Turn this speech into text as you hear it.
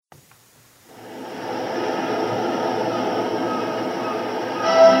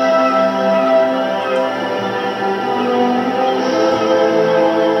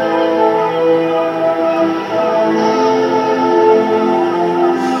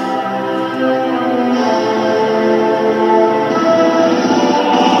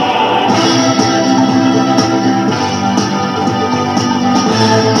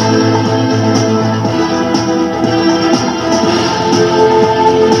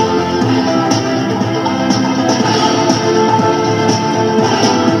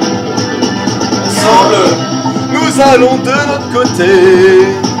allons de notre côté.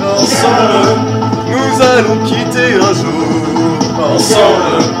 Ensemble, nous allons quitter un jour.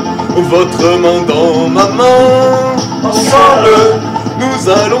 Ensemble, votre main dans ma main. Ensemble, nous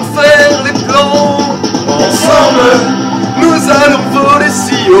allons faire les plans. Ensemble, nous allons voler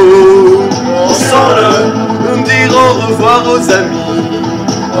si haut. Ensemble, dire au revoir aux amis.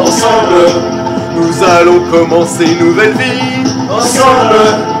 Ensemble, nous allons commencer une nouvelle vie. Ensemble,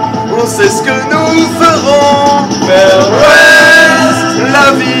 on sait ce que nous ferons. Vers l'ouest,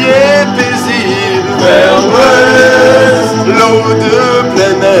 la vie est paisible. Vers l'ouest, l'eau de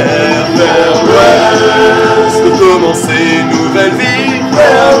plein air. Vers l'ouest, commencer une nouvelle vie.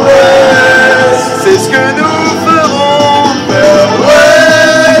 Vers l'ouest, c'est ce que nous ferons. Vers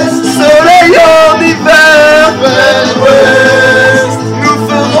l'ouest, soleil en hiver. Vers l'ouest, nous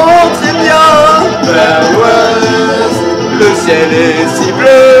ferons très bien. Vers l'ouest, le ciel est si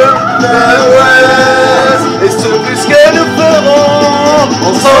bleu. Vers l'ouest, et ce plus que nous ferons.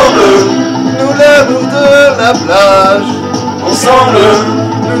 Ensemble, nous l'amour de la plage. Ensemble,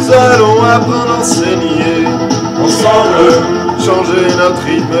 nous allons apprendre à enseigner. Ensemble, changer notre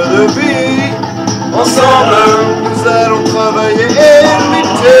rythme de vie. Ensemble, nous allons travailler et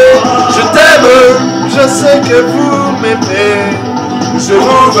lutter. Je t'aime, je sais que vous m'aimez. Je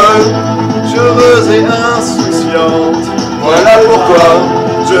vous veux, heureuse et insouciante. Voilà pourquoi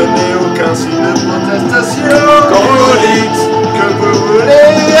je n'ai aucun signe de protestation. Quand vous dites que vous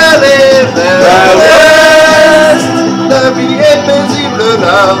voulez aller vers l'ouest, la vie est paisible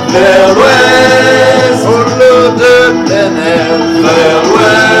là. Vers l'ouest, au l'eau de plein air. Vers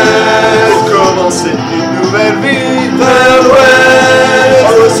l'ouest, commencer une nouvelle vie. Vers l'ouest,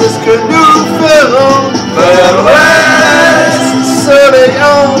 oh c'est ce que nous ferons. Vers l'ouest, soleil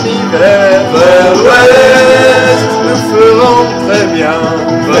en hiver. Vers l'ouest, nous ferons très bien.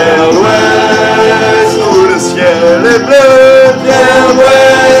 Vers l'ouest, où le ciel est bleu. Vers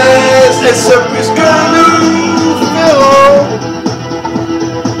l'ouest, et ce plus que nous ferons.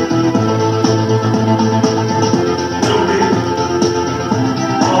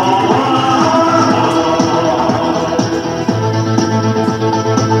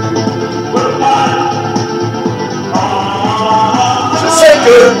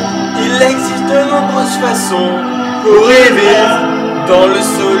 Il existe de nombreuses façons pour y vivre dans le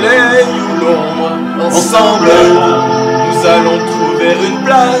soleil ou l'ombre. Ensemble, nous allons trouver une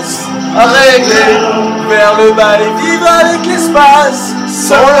place à régler vers le bas et vivre avec l'espace.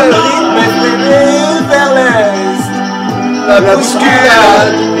 Sans le rythme effréné vers l'est, la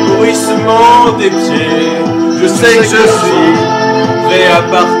bousculade, bruissement des pieds. Je sais que je suis prêt à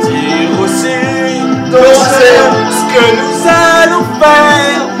partir aussi. Donc c'est ce que nous allons faire.